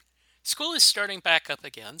School is starting back up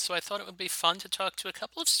again, so I thought it would be fun to talk to a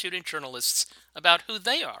couple of student journalists about who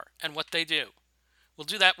they are and what they do. We'll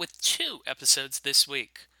do that with two episodes this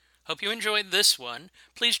week. Hope you enjoyed this one.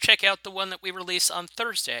 Please check out the one that we release on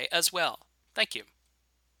Thursday as well. Thank you.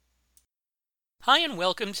 Hi, and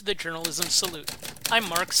welcome to the Journalism Salute. I'm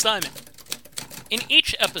Mark Simon. In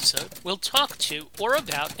each episode, we'll talk to or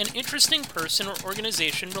about an interesting person or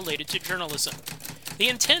organization related to journalism. The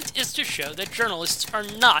intent is to show that journalists are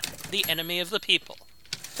not the enemy of the people.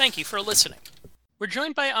 Thank you for listening. We're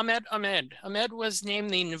joined by Ahmed. Ahmed was named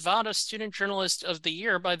the Nevada Student Journalist of the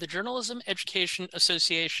Year by the Journalism Education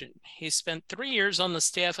Association. He spent 3 years on the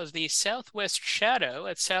staff of the Southwest Shadow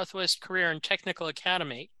at Southwest Career and Technical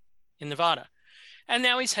Academy in Nevada. And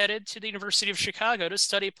now he's headed to the University of Chicago to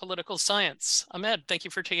study political science. Ahmed, thank you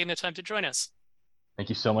for taking the time to join us. Thank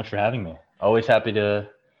you so much for having me. Always happy to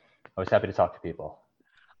talk to people.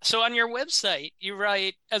 So on your website, you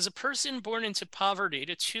write, as a person born into poverty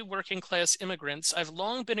to two working class immigrants, I've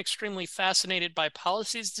long been extremely fascinated by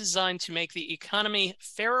policies designed to make the economy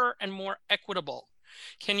fairer and more equitable.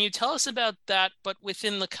 Can you tell us about that, but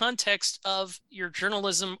within the context of your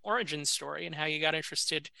journalism origin story and how you got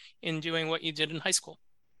interested in doing what you did in high school?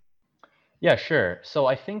 Yeah, sure. So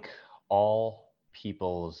I think all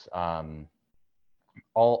people's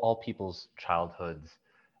all people's childhoods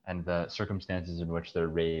and the circumstances in which they're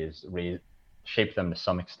raised shape them to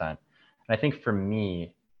some extent. And I think for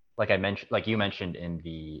me, like you mentioned in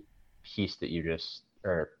the piece that you just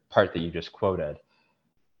or part that you just quoted,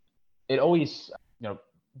 it always,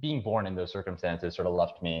 being born in those circumstances sort of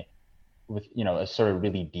left me with, a sort of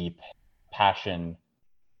really deep passion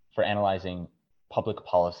for analyzing public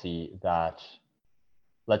policy that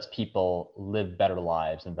lets people live better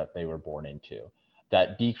lives than that they were born into,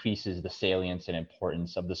 that decreases the salience and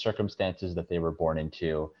importance of the circumstances that they were born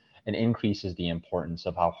into, and increases the importance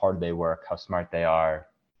of how hard they work, how smart they are,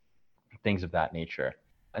 things of that nature.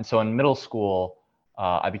 And so in middle school,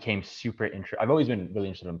 I became super interested. I've always been really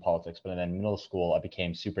interested in politics, but then in middle school, I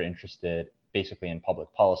became super interested basically in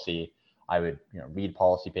public policy. I would, read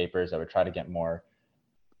policy papers. I would try to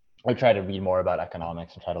read more about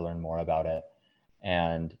economics and try to learn more about it.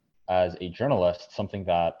 And as a journalist, something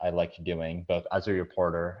that I liked doing, both as a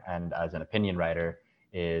reporter and as an opinion writer,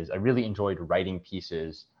 is I really enjoyed writing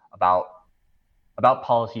pieces about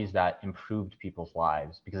policies that improved people's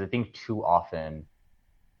lives. Because I think too often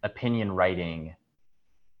opinion writing,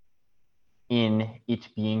 in it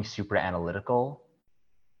being super analytical,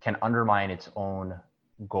 can undermine its own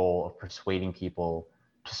goal of persuading people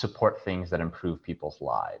to support things that improve people's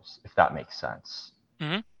lives, if that makes sense.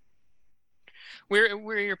 Mm-hmm.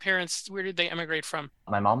 Where your parents, where did they emigrate from?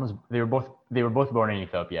 My mom was, they were both born in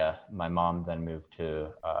Ethiopia. My mom then moved to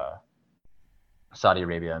Saudi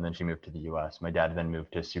Arabia, and then she moved to the US. My dad then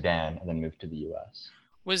moved to Sudan and then moved to the US.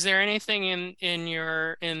 Was there anything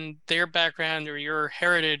in their background or your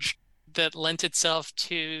heritage that lent itself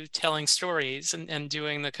to telling stories and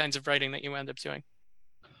doing the kinds of writing that you end up doing?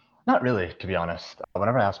 Not really, to be honest.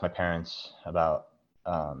 Whenever I ask my parents about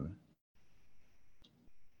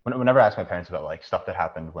like stuff that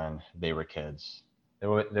happened when they were kids, they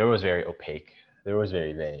was very opaque. They was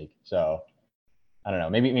very vague. So I don't know.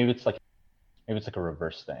 Maybe it's like a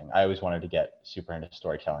reverse thing. I always wanted to get super into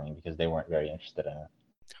storytelling because they weren't very interested in it.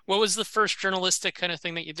 What was the first journalistic kind of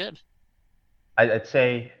thing that you did? I'd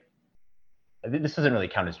say this doesn't really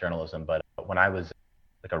count as journalism, but when I was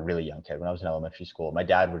like a really young kid, when I was in elementary school, my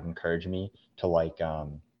dad would encourage me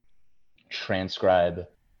to transcribe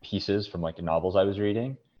pieces from like novels I was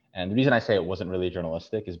reading. And the reason I say it wasn't really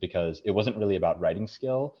journalistic is because it wasn't really about writing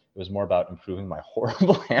skill. It was more about improving my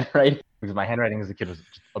horrible handwriting, because my handwriting as a kid was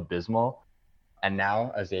just abysmal. And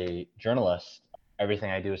now as a journalist,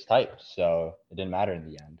 everything I do is type. So it didn't matter in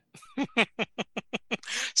the end.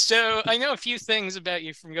 So I know a few things about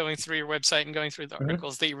you from going through your website and going through the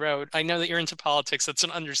articles that you wrote. I know that you're into politics. That's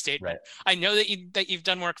an understatement. Right. I know that you've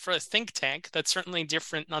done work for a think tank. That's certainly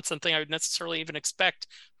different, not something I would necessarily even expect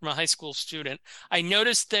from a high school student. I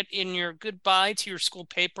noticed that in your goodbye to your school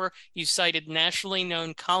paper, you cited nationally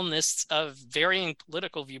known columnists of varying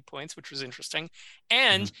political viewpoints, which was interesting.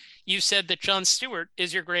 And you said that Jon Stewart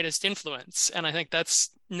is your greatest influence. And I think that's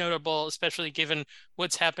notable, especially given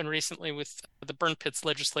what's happened recently with the burn pits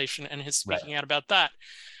legislation and his speaking out about that.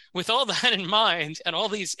 With all that in mind and all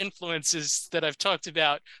these influences that I've talked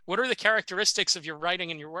about, what are the characteristics of your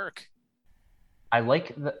writing and your work? I'd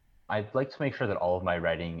like to make sure that all of my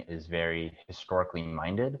writing is very historically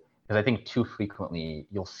minded, because I think too frequently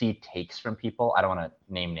you'll see takes from people. I don't want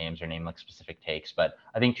to name names or name like specific takes, but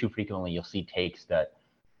I think too frequently you'll see takes that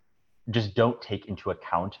just don't take into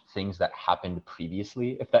account things that happened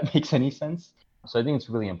previously, if that makes any sense. So I think it's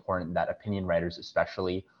really important that opinion writers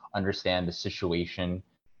especially understand the situation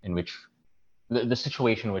in which the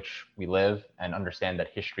situation in which we live, and understand that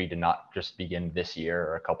history did not just begin this year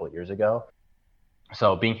or a couple of years ago.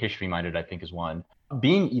 So being history minded, I think, is one.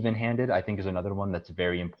 Being even handed, I think, is another one that's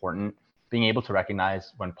very important. Being able to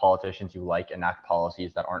recognize when politicians you like enact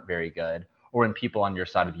policies that aren't very good, or when people on your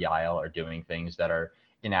side of the aisle are doing things that are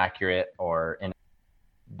inaccurate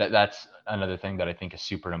that's another thing that I think is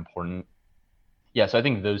super important. Yeah, so I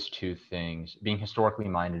think those two things, being historically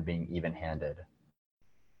minded, being even handed,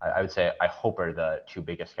 I would say, I hope, are the two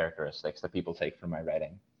biggest characteristics that people take from my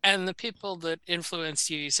writing. And the people that influenced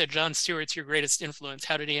you, you said Jon Stewart's your greatest influence.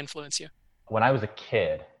 How did he influence you? When I was a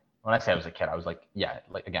kid, when I say I was a kid, I was like, yeah,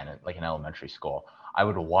 like again, like in elementary school, I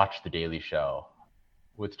would watch The Daily Show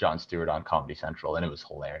with Jon Stewart on Comedy Central, and it was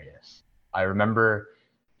hilarious. I remember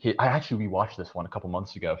I actually rewatched this one a couple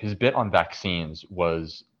months ago. His bit on vaccines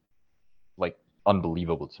was like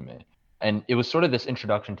unbelievable to me. And it was sort of this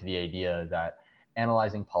introduction to the idea that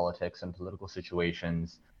analyzing politics and political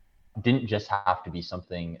situations didn't just have to be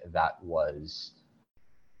something that was,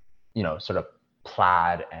 sort of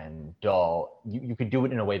plaid and dull. You could do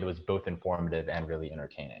it in a way that was both informative and really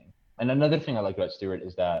entertaining. And another thing I like about Stewart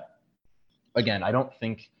is that, again, I don't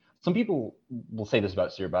think some people will say this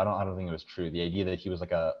about Stewart, but I don't think it was true. The idea that he was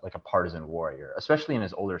like a partisan warrior, especially in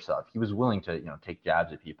his older stuff, he was willing to take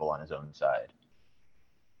jabs at people on his own side.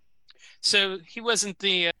 So he wasn't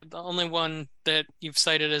the only one that you've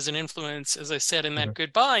cited as an influence. As I said in that Mhm.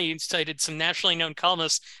 goodbye, you cited some nationally known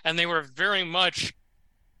columnists, and they were very much,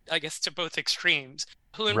 I guess, to both extremes.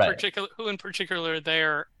 Right. Who in particular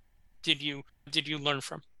there did you learn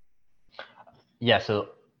from? Yeah, so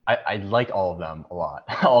I like all of them a lot.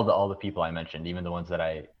 All the people I mentioned, even the ones that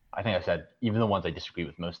I think I said, even the ones I disagree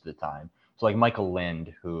with most of the time. So like Michael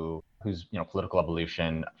Lind, who's political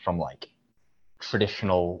evolution from like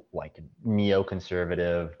traditional like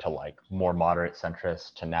neoconservative to like more moderate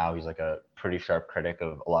centrist, to now he's like a pretty sharp critic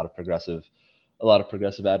of a lot of progressive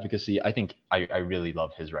advocacy. I think I really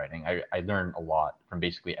love his writing. I learn a lot from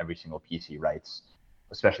basically every single piece he writes,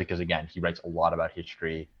 especially because again he writes a lot about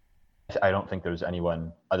history. I don't think there's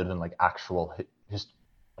anyone other than like actual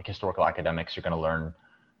like historical academics you're going to learn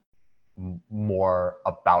more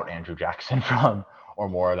about Andrew Jackson from, or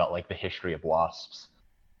more about like the history of WASPs.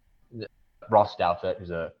 Ross Douthat, who's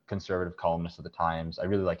a conservative columnist of the Times, I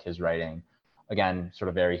really like his writing. Again, sort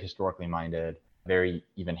of very historically minded, very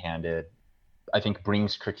even-handed. I think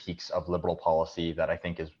brings critiques of liberal policy that I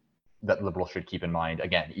think is that liberals should keep in mind.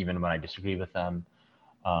 Again, even when I disagree with them.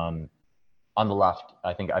 Um, on the left,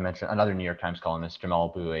 I think I mentioned another New York Times columnist, Jamal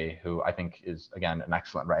Bowie, who I think is again an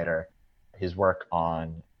excellent writer. His work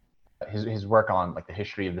on his work on like the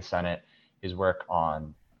history of the Senate, his work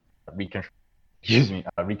on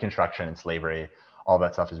reconstruction and slavery, all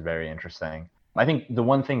that stuff is very interesting. I think the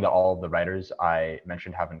one thing that all of the writers I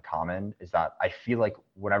mentioned have in common is that I feel like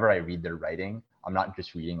whenever I read their writing, I'm not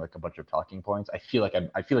just reading like a bunch of talking points. I feel like I'm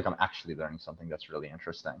actually learning something that's really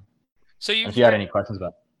interesting. So And if you've you had read any questions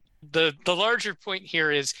about, the larger point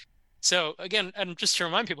here is so again, and just to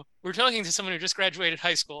remind people, we're talking to someone who just graduated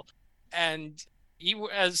high school, and you,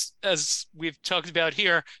 as we've talked about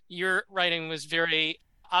here, your writing was very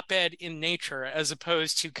op-ed in nature as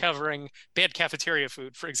opposed to covering bad cafeteria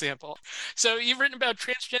food, for example. So you've written about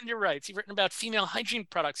transgender rights, you've written about female hygiene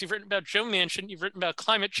products, you've written about Joe Manchin, you've written about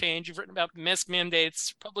climate change, you've written about mask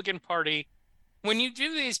mandates, Republican Party. When you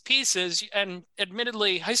do these pieces, and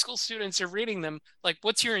admittedly, high school students are reading them, like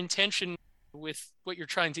what's your intention with what you're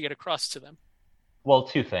trying to get across to them? well,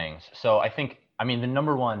 two things. So I mean, the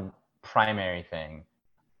number one primary thing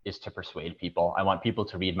is to persuade people. I want people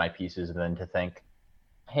to read my pieces and then to think,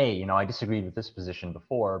 hey, I disagreed with this position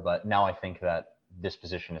before, but now I think that this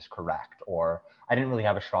position is correct. Or I didn't really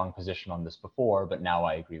have a strong position on this before, but now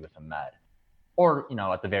I agree with Ahmed. Or,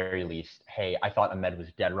 at the very least, hey, I thought Ahmed was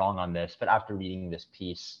dead wrong on this, but after reading this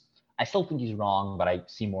piece, I still think he's wrong, but I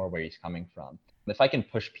see more where he's coming from. If I can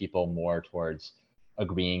push people more towards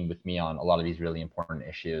agreeing with me on a lot of these really important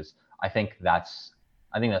issues, I think that's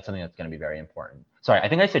something that's going to be very important. Sorry, I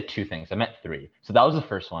think I said two things. I meant three. So that was the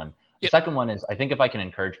first one. The Yep. second one is I think if I can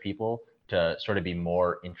encourage people to sort of be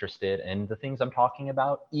more interested in the things I'm talking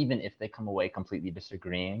about, even if they come away completely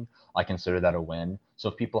disagreeing, I consider that a win. So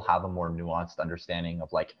if people have a more nuanced understanding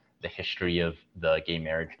of like the history of the gay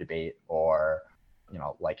marriage debate, or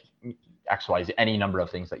like XYZ, any number of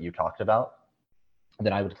things that you talked about,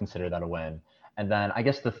 then I would consider that a win. And then I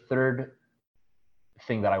guess the third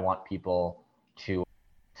thing that I want people to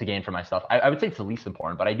to gain from my stuff. I would say it's the least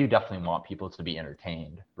important, but I do definitely want people to be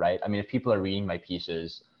entertained, right? I mean, if people are reading my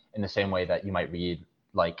pieces in the same way that you might read,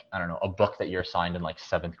 like, I don't know, a book that you're assigned in like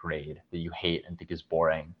seventh grade that you hate and think is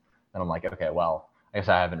boring, then I'm like, okay, well, I guess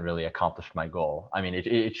I haven't really accomplished my goal. I mean,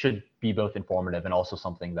 it should be both informative and also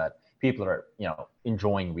something that people are,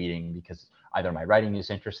 enjoying reading because either my writing is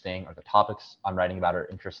interesting or the topics I'm writing about are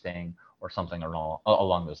interesting or something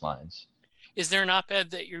along those lines. Is there an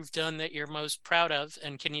op-ed that you've done that you're most proud of?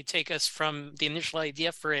 And can you take us from the initial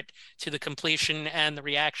idea for it to the completion and the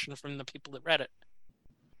reaction from the people that read it?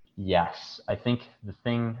 Yes, I think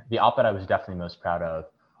the op-ed I was definitely most proud of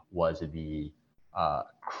was the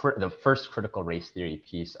first critical race theory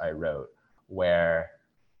piece I wrote, where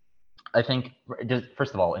I think, just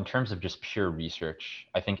first of all, in terms of just pure research,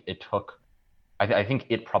 I think I think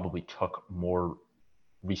it probably took more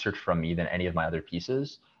research from me than any of my other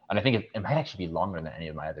pieces, and I think it might actually be longer than any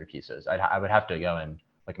of my other pieces. I would have to go and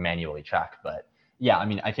like manually check, but yeah, I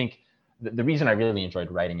mean, I think the reason I really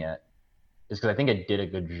enjoyed writing it is because I think I did a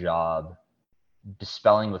good job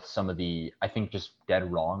dispelling with some of the, I think, just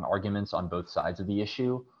dead wrong arguments on both sides of the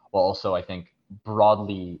issue, while also, I think,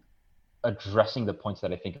 broadly addressing the points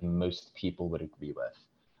that I think most people would agree with.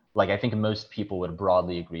 Like, I think most people would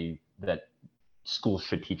broadly agree that schools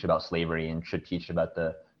should teach about slavery and should teach about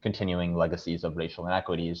the continuing legacies of racial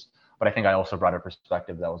inequities. But I think I also brought a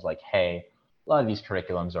perspective that was like, hey, a lot of these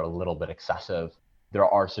curriculums are a little bit excessive. There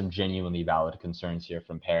are some genuinely valid concerns here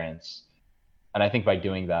from parents. And I think by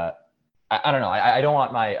doing that, I don't know. I don't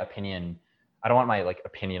want my opinion. I don't want my like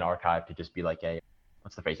opinion archive to just be like a,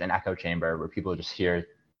 what's the phrase, an echo chamber where people just hear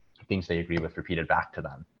things they agree with repeated back to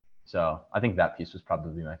them. So I think that piece was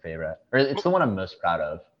probably my favorite, or it's the one I'm most proud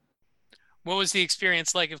of. What was the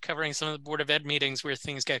experience like of covering some of the Board of Ed meetings where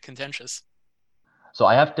things get contentious? So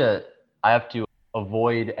I have to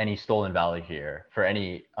avoid any stolen valor here for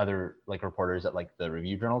any other like reporters at like the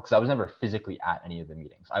Review Journal because I was never physically at any of the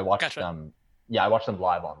meetings. I watched Gotcha. them. Yeah, I watched them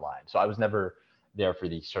live online. So I was never there for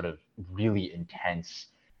these sort of really intense.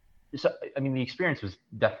 So I mean, the experience was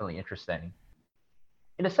definitely interesting.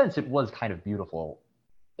 In a sense, it was kind of beautiful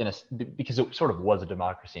because it sort of was a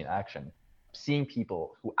democracy in action. Seeing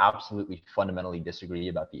people who absolutely fundamentally disagree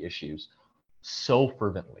about the issues so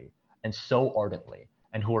fervently and so ardently,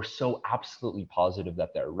 and who are so absolutely positive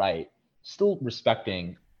that they're right, still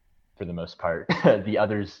respecting, for the most part, the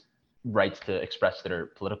others' rights to express their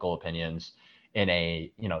political opinions in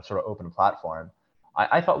a sort of open platform.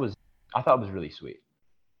 I thought was really sweet.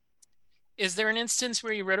 Is there an instance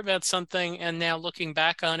where you wrote about something and now looking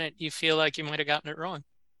back on it, you feel like you might have gotten it wrong?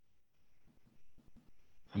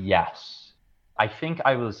 Yes. I think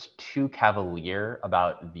I was too cavalier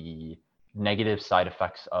about the negative side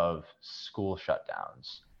effects of school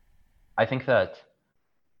shutdowns. I think that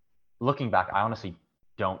looking back, I honestly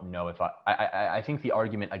don't know if I think the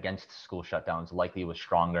argument against school shutdowns likely was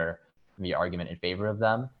stronger than the argument in favor of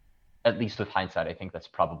them. At least with hindsight, I think that's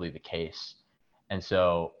probably the case. And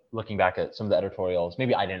so looking back at some of the editorials,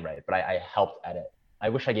 maybe I didn't write it, but I helped edit. I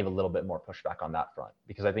wish I gave a little bit more pushback on that front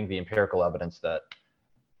because I think the empirical evidence the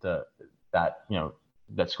that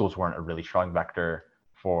that schools weren't a really strong vector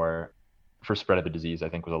for spread of the disease, I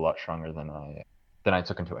think was a lot stronger than I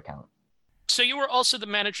took into account. So you were also the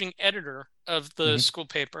managing editor of the Mm-hmm. school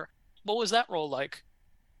paper. What was that role like?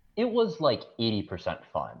 It was like 80%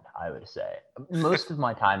 fun, I would say. Most of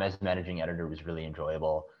my time as managing editor was really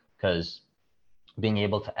enjoyable because being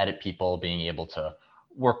able to edit people, being able to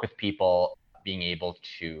work with people, being able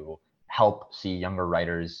to help see younger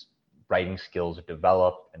writers' writing skills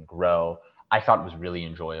develop and grow, I thought was really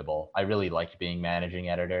enjoyable. I really liked being managing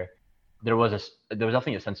editor. There was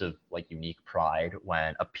definitely a sense of like unique pride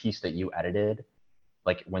when a piece that you edited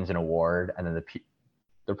like wins an award, and then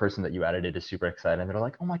the person that you edited is super excited, and they're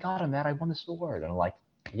like, "Oh my god, I'm mad I won this award," and I'm like,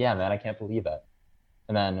 "Yeah, man, I can't believe it."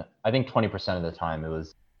 And then I think 20% of the time it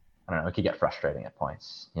was, I don't know, it could get frustrating at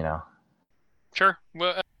points. Sure.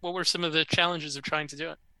 What were some of the challenges of trying to do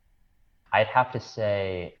it? I'd have to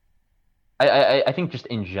say, I think just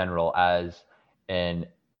in general, an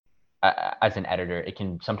as an editor, it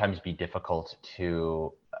can sometimes be difficult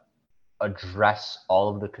to address all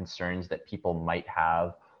of the concerns that people might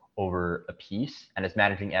have over a piece. And as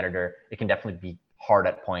managing editor, it can definitely be hard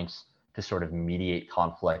at points to sort of mediate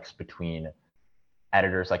conflicts between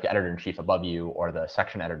editors, like the editor in chief above you or the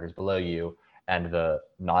section editors below you, and the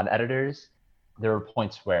non-editors. There were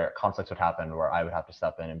points where conflicts would happen where I would have to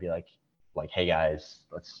step in and be like, hey guys,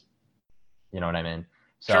 let's, you know what I mean?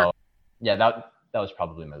 Sure. So yeah, that was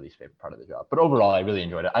probably my least favorite part of the job. But overall, I really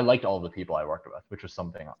enjoyed it. I liked all the people I worked with, which was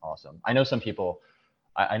something awesome. I know some people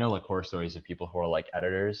I know like horror stories of people who are like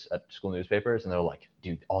editors at school newspapers, and they're like,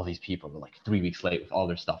 dude, all these people are like 3 weeks late with all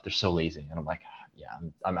their stuff. They're so lazy, and I'm like, yeah,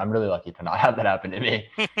 I'm really lucky to not have that happen to me.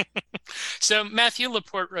 So Matthew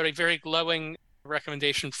Laporte wrote a very glowing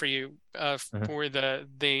recommendation for you Mhm. for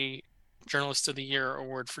the Journalist of the Year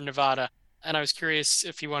award for Nevada, and I was curious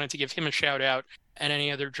if you wanted to give him a shout out and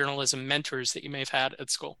any other journalism mentors that you may have had at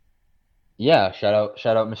school. Yeah, shout out,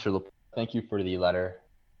 Mr. Laporte. Thank you for the letter.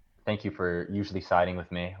 Thank you for usually siding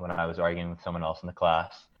with me when I was arguing with someone else in the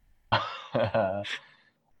class.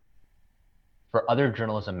 For other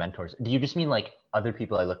journalism mentors, do you just mean like other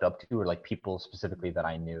people I looked up to, or like people specifically that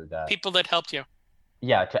I knew that? People that helped you.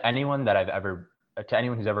 Yeah, to anyone that I've ever, to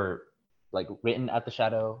anyone who's ever like written at the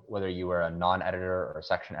Shadow, whether you were a non-editor or a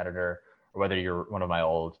section editor, or whether you're one of my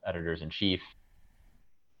old editors in chief,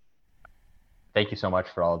 thank you so much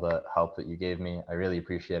for all the help that you gave me. I really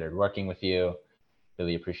appreciated working with you.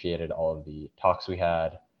 Really appreciated all of the talks we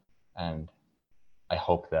had, and I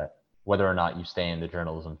hope that whether or not you stay in the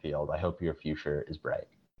journalism field, I hope your future is bright.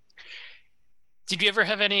 Did you ever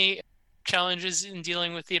have any challenges in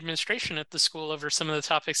dealing with the administration at the school over some of the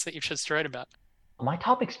topics that you chose to write about? My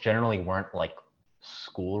topics generally weren't like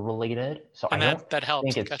school related, so And I don't that think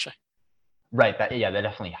helped. it's Gotcha. right. That yeah, that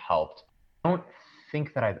definitely helped. I don't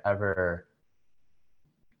think that I've ever.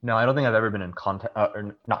 No, I don't think I've ever been in contact,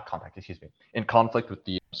 or not contact, excuse me, in conflict with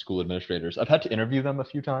the school administrators. I've had to interview them a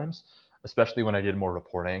few times, especially when I did more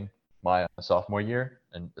reporting my sophomore year,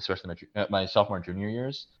 and especially my sophomore and junior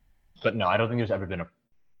years. But no, I don't think there's ever been a.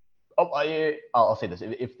 Oh, I'll say this: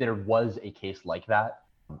 if there was a case like that,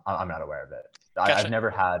 I'm not aware of it. I've Gotcha. never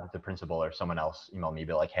had the principal or someone else email me,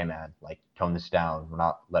 be like, "Hey, man, like tone this down. We're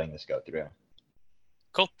not letting this go through."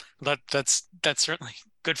 Cool. That's certainly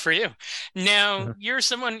good for you. Now,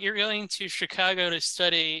 Mhm. you're going to Chicago to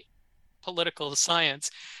study political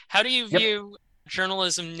science. How do you Yep. view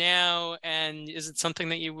journalism now, and is it something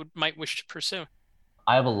that you would might wish to pursue?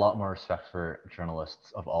 I have a lot more respect for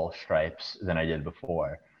journalists of all stripes than I did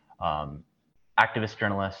before. Um, Activist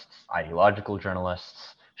journalists, ideological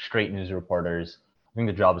journalists, straight news reporters. I think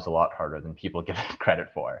the job is a lot harder than people give it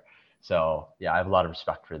credit for. So yeah, I have a lot of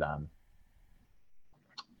respect for them.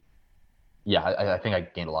 Yeah, I think I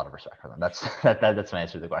gained a lot of respect for them. That's my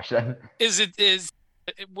answer to the question. Is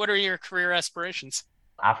what are your career aspirations?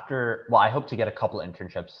 After, well, I hope to get a couple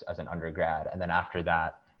internships as an undergrad, and then after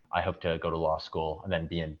that, I hope to go to law school and then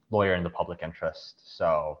be a lawyer in the public interest.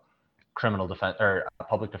 So criminal defense or a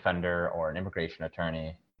public defender or an immigration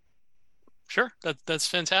attorney. Sure, that's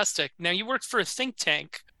fantastic. Now, you worked for a think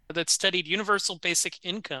tank that studied universal basic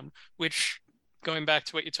income, which, going back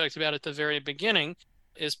to what you talked about at the very beginning,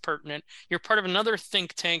 is pertinent. You're part of another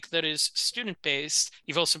think tank that is student-based.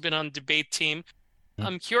 You've also been on the debate team.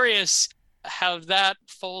 I'm curious how that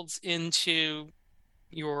folds into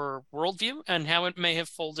your worldview and how it may have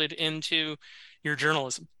folded into your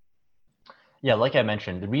journalism. Yeah, like I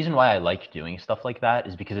mentioned, the reason why I like doing stuff like that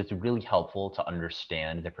is because it's really helpful to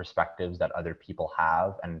understand the perspectives that other people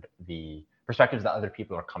have and the perspectives that other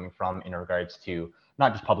people are coming from in regards to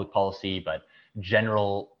not just public policy, but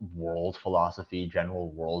general world philosophy, general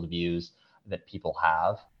world views that people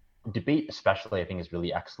have. Debate, especially, I think, is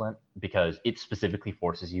really excellent because it specifically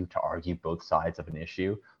forces you to argue both sides of an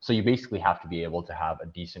issue. So you basically have to be able to have a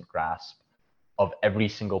decent grasp of every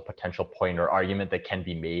single potential point or argument that can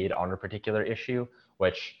be made on a particular issue,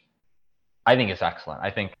 which I think is excellent.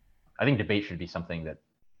 I think debate should be something that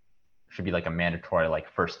should be like a mandatory like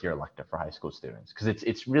first year elective for high school students because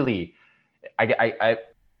it's really I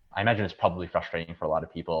imagine it's probably frustrating for a lot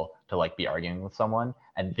of people to like be arguing with someone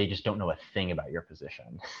and they just don't know a thing about your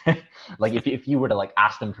position. Like if you were to like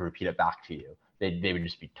ask them to repeat it back to you, they would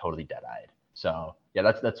just be totally dead eyed. So yeah,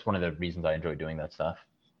 that's one of the reasons I enjoy doing that stuff.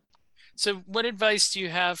 So, what advice do you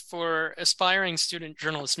have for aspiring student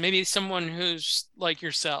journalists? Maybe someone who's like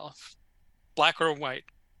yourself, black or white,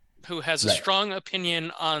 who has a Right. strong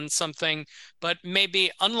opinion on something, but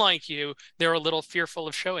maybe unlike you, they're a little fearful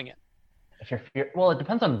of showing it. If you're well, it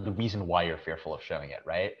depends on the reason why you're fearful of showing it,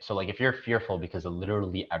 right? So like if you're fearful because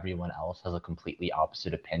literally everyone else has a completely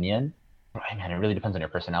opposite opinion, right, man, it really depends on your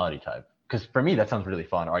personality type. Because for me, that sounds really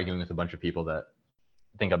fun, arguing with a bunch of people that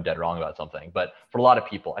think I'm dead wrong about something. But for a lot of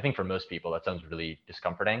people, I think for most people, that sounds really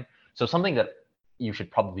discomforting. So something that you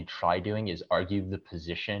should probably try doing is argue the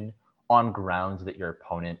position on grounds that your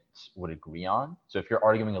opponents would agree on. So if you're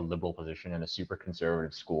arguing a liberal position in a super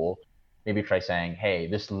conservative school, maybe try saying, hey,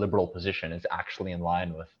 this liberal position is actually in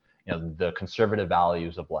line with the conservative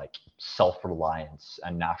values of like self-reliance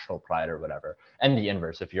and national pride or whatever. And the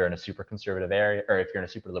inverse, if you're in a super conservative area or if you're in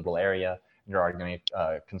a super liberal area, you're arguing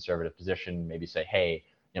a conservative position, maybe say, hey,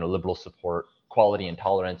 liberals support equality and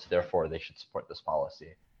tolerance, therefore they should support this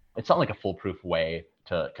policy. It's not like a foolproof way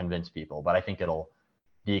to convince people, but I think it'll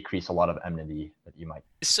decrease a lot of enmity that you might.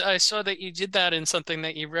 So I saw that you did that in something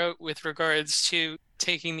that you wrote with regards to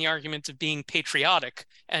taking the argument of being patriotic,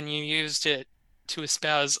 and you used it to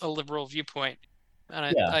espouse a liberal viewpoint.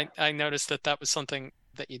 And Yeah. I noticed that that was something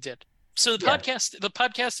that you did. So Yeah. the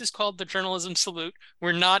podcast is called The Journalism Salute.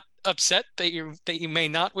 We're not upset that you may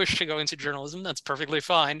not wish to go into journalism. That's perfectly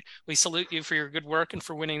fine. We salute you for your good work and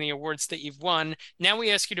for winning the awards that you've won. Now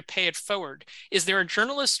we ask you to pay it forward. Is there a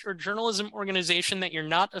journalist or journalism organization that you're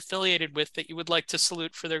not affiliated with that you would like to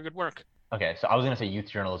salute for their good work? Okay, so I was going to say Youth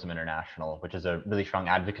Journalism International, which is a really strong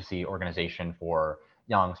advocacy organization for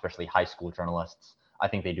young, especially high school journalists. I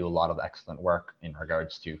think they do a lot of excellent work in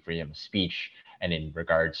regards to freedom of speech and in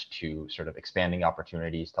regards to sort of expanding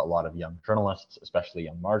opportunities to a lot of young journalists, especially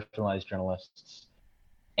young marginalized journalists.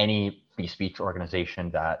 Any free speech organization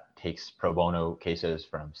that takes pro bono cases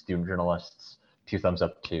from student journalists, 2 thumbs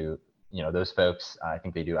up to those folks. I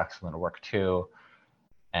think they do excellent work too.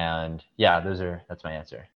 And yeah, that's my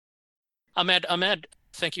answer. Ahmed,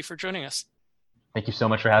 thank you for joining us. Thank you so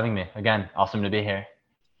much for having me. Again, awesome to be here.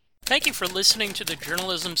 Thank you for listening to the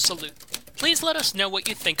Journalism Salute. Please let us know what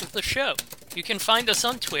you think of the show. You can find us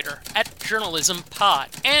on Twitter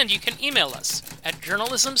 @JournalismPod, and you can email us at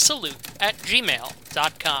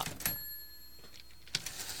journalismsalute@gmail.com.